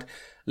hard.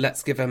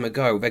 Let's give them a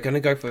go. They're going to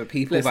go for the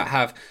people that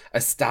have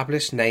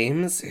established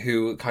names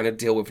who kind of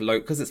deal with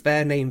because it's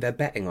their name they're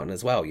betting on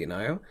as well, you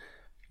know?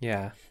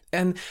 Yeah.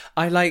 And do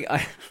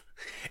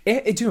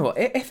you know what?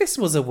 If this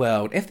was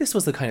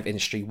the kind of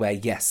industry where,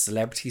 yes,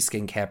 celebrity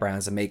skincare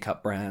brands and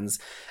makeup brands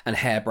and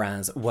hair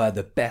brands were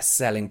the best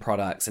selling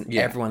products and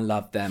everyone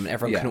loved them and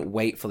everyone couldn't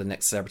wait for the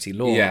next celebrity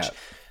launch,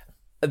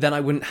 then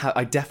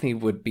I definitely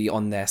would be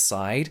on their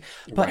side.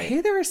 But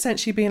here they're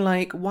essentially being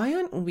like, why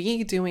aren't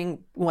we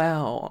doing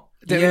well?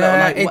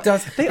 It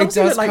does come across.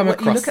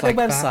 You look at like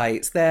their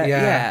websites,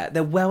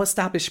 they're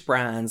well-established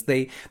brands.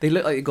 They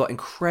look like they've got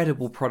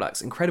incredible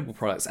products.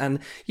 And,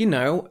 you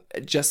know,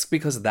 just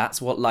because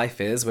that's what life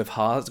is with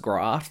hard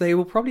graft, they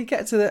will probably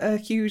get to a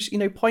huge, you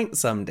know, point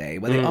someday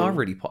where they are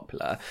really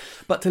popular.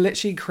 But to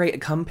literally create a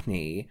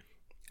company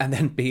and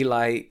then be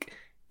like,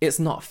 it's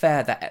not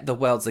fair that the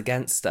world's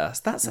against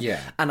us.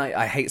 And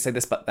I hate to say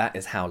this, but that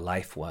is how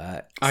life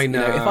works. I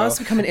know. You know, if I was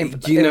to become an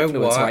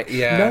influencer, right?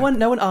 Yeah.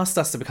 No one asked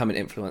us to become an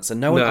influencer.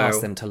 No one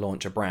asked them to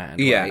launch a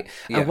brand, right?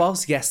 And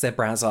whilst yes, their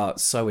brands are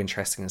so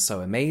interesting and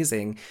so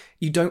amazing,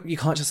 you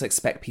can't just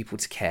expect people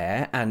to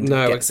care and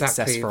get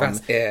success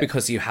from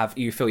because you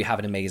feel you have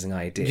an amazing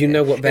idea. You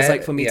know what? It's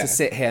like for me to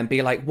sit here and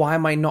be like, why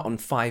am I not on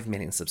 5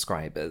 million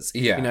subscribers?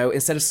 Yeah. You know,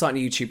 instead of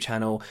starting a YouTube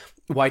channel,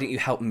 why don't you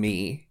help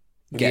me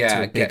get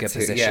to a bigger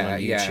position on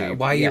YouTube? Yeah.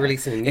 Why are you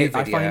releasing a new video?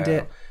 I find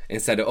it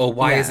instead of, or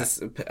why is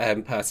this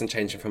person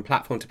changing from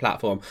platform to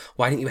platform?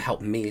 Why didn't you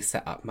help me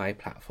set up my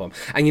platform?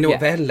 And you know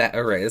what? Their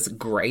letter is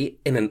great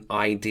in an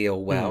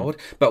ideal world,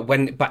 but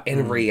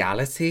in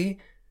reality,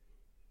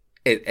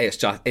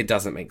 it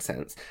doesn't make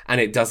sense,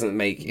 and it doesn't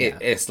make it.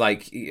 It's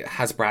like,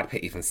 has Brad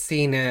Pitt even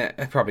seen it?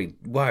 I probably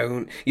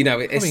won't. You know,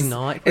 it's probably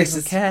not. He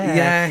doesn't care.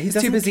 Yeah, he's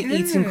too busy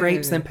eating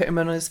grapes and then putting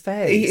them on his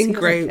face. Eating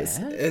grapes,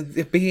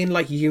 being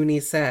like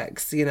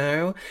unisex. You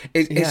know,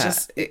 it's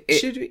just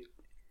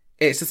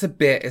it's just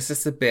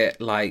a bit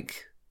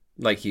like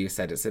you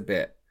said. It's a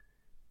bit,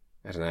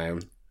 I don't know.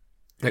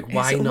 Like,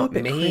 why not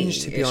me?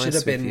 Cringe, to be honest, should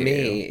have been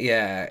me.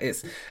 Yeah,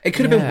 it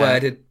could have been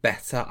worded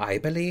better, I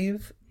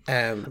believe.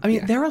 I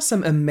mean, there are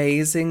some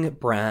amazing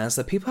brands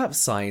that people have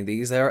signed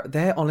these.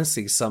 They're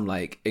honestly some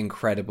like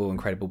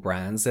incredible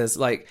brands. There's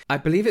like, I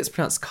believe it's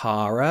pronounced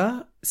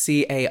Cara,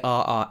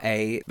 Carra.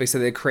 They say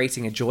they're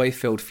creating a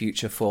joy-filled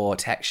future for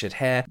textured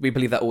hair. We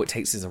believe that all it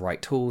takes is the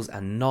right tools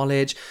and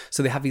knowledge.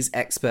 So they have these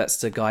experts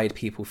to guide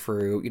people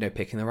through, you know,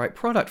 picking the right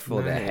product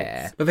for their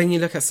hair. But then you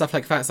look at stuff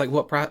like that, it's like,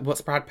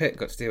 what's Brad Pitt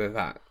got to do with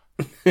that?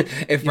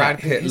 If Brad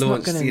Pitt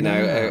launched,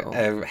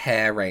 a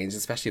hair range,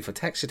 especially for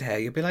textured hair,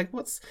 you'd be like,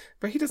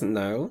 but he doesn't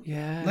know.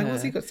 Yeah. Like,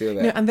 what's he got to do with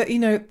it? Yeah, and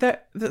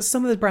that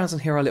some of the brands on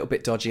here are a little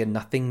bit dodgy and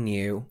nothing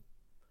new.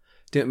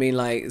 Do you know what I mean?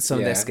 Like, some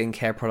of their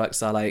skincare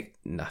products are like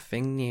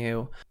nothing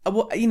new.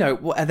 Well, you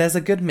know, there's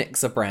a good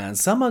mix of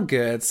brands. Some are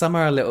good, some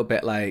are a little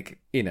bit like,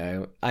 you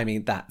know, I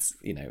mean, that's,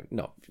 you know,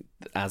 not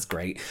as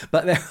great.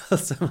 But there are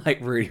some like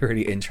really,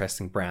 really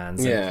interesting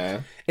brands.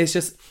 Yeah. It's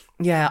just,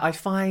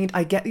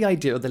 I get the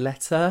idea of the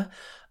letter,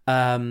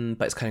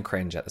 but it's kind of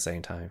cringe at the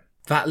same time.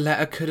 That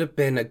letter could have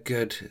been a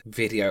good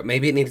video.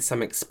 Maybe it needed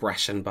some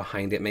expression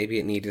behind it. Maybe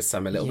it needed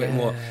some a little bit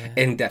more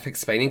in-depth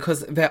explaining,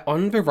 because they're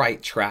on the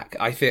right track.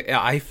 I feel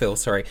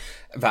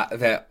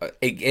that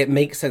it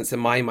makes sense in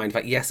my mind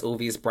that yes, all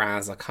these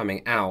brands are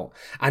coming out,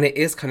 and it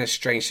is kind of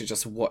strange to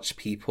just watch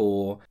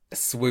people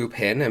swoop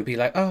in and be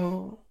like,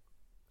 oh,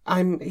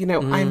 I'm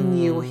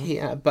new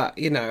here, but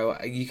you know,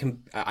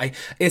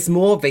 it's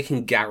more they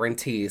can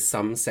guarantee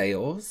some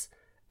sales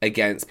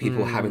against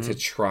people having to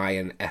try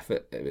and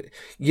effort,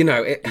 you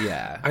know,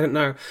 I don't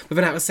know. But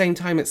then at the same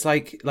time, it's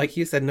like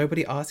you said,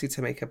 nobody asked you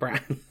to make a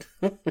brand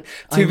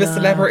to the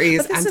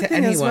celebrities and to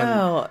anyone. As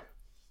well.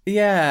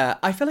 Yeah,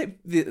 I feel like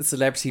the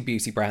celebrity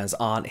beauty brands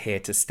aren't here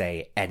to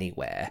stay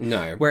anywhere.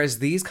 No. Whereas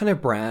these kind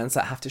of brands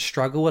that have to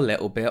struggle a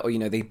little bit, or, you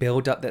know, they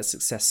build up their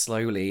success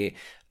slowly,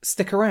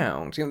 stick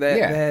around. You know,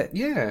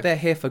 they're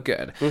here for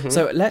good. Mm-hmm.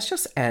 So let's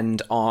just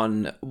end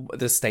on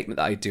the statement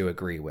that I do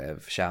agree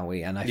with, shall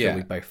we? And I feel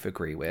we both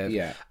agree with.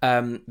 Yeah.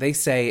 They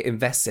say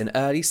invest in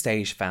early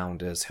stage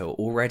founders who are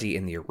already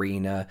in the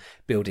arena,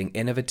 building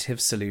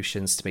innovative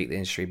solutions to make the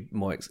industry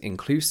more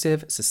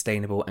inclusive,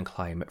 sustainable, and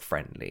climate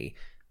friendly.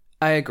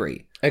 I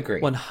agree.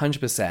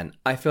 100%.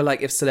 I feel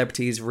like if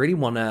celebrities really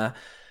want to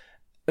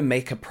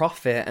make a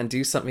profit and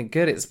do something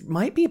good, it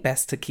might be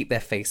best to keep their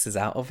faces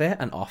out of it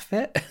and off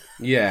it.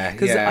 Yeah,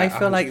 Because I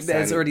feel 100%. like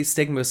there's already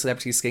stigma with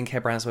celebrity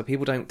skincare brands where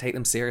people don't take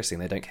them seriously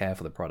and they don't care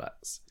for the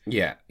products.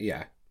 Yeah,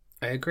 I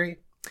agree.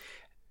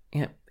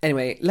 Yeah.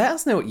 Anyway, let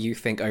us know what you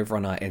think over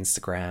on our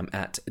Instagram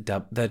at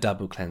the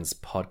Double Cleanse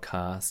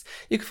Podcast.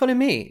 You can follow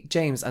me,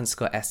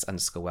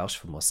 James_S_Welsh,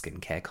 for more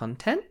skincare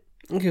content.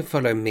 You can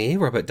follow me,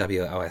 Robert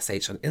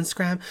WLSH, on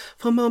Instagram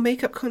for more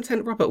makeup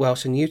content, Robert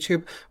Welsh on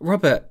YouTube,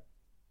 Robert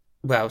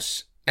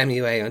Welsh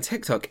MUA on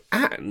TikTok,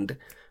 and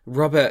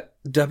Robert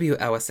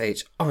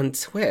WLSH on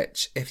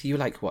Twitch. If you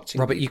like watching,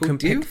 Robert, you people can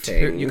do pick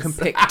two. You can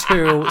pick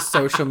two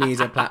social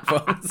media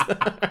platforms.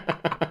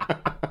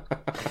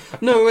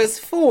 No, it's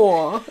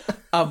 4.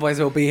 Otherwise,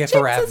 we'll be here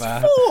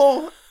forever. It's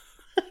 4.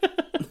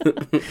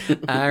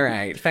 All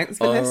right. Thanks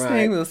for All listening.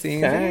 right. We'll see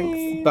you Thanks.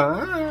 next.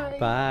 Bye.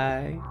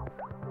 Bye.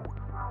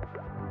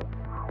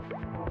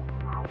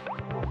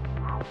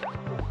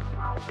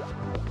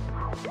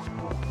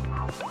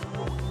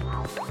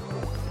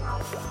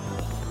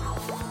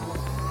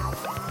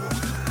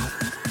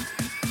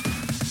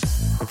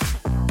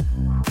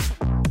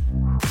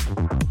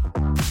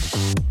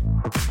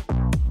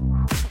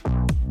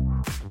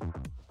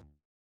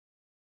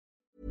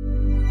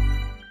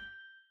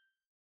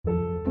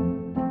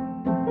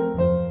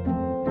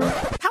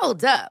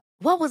 Hold up.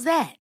 What was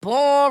that?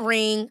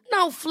 Boring.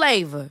 No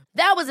flavor.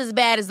 That was as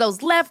bad as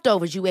those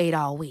leftovers you ate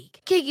all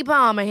week. Keke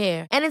Palmer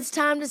here, and it's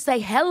time to say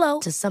hello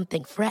to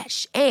something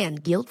fresh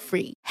and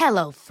guilt-free.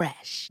 Hello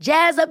Fresh.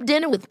 Jazz up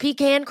dinner with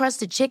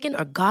pecan-crusted chicken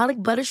or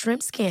garlic butter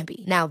shrimp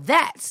scampi. Now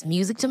that's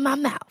music to my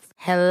mouth.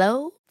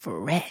 Hello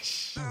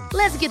Fresh.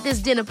 Let's get this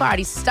dinner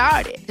party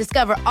started.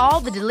 Discover all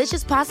the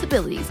delicious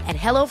possibilities at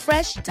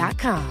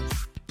hellofresh.com.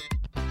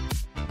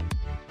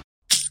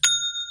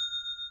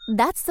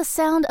 That's the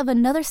sound of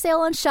another sale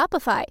on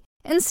Shopify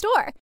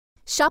in-store.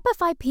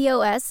 Shopify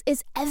POS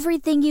is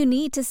everything you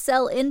need to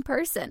sell in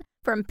person.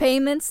 From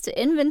payments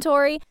to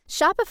inventory,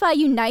 Shopify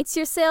unites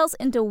your sales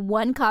into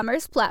one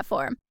commerce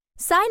platform.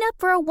 Sign up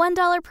for a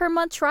 $1 per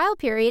month trial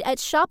period at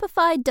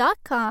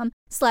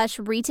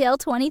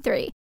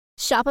shopify.com/retail23.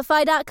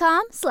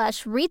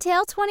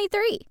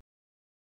 Shopify.com/retail23.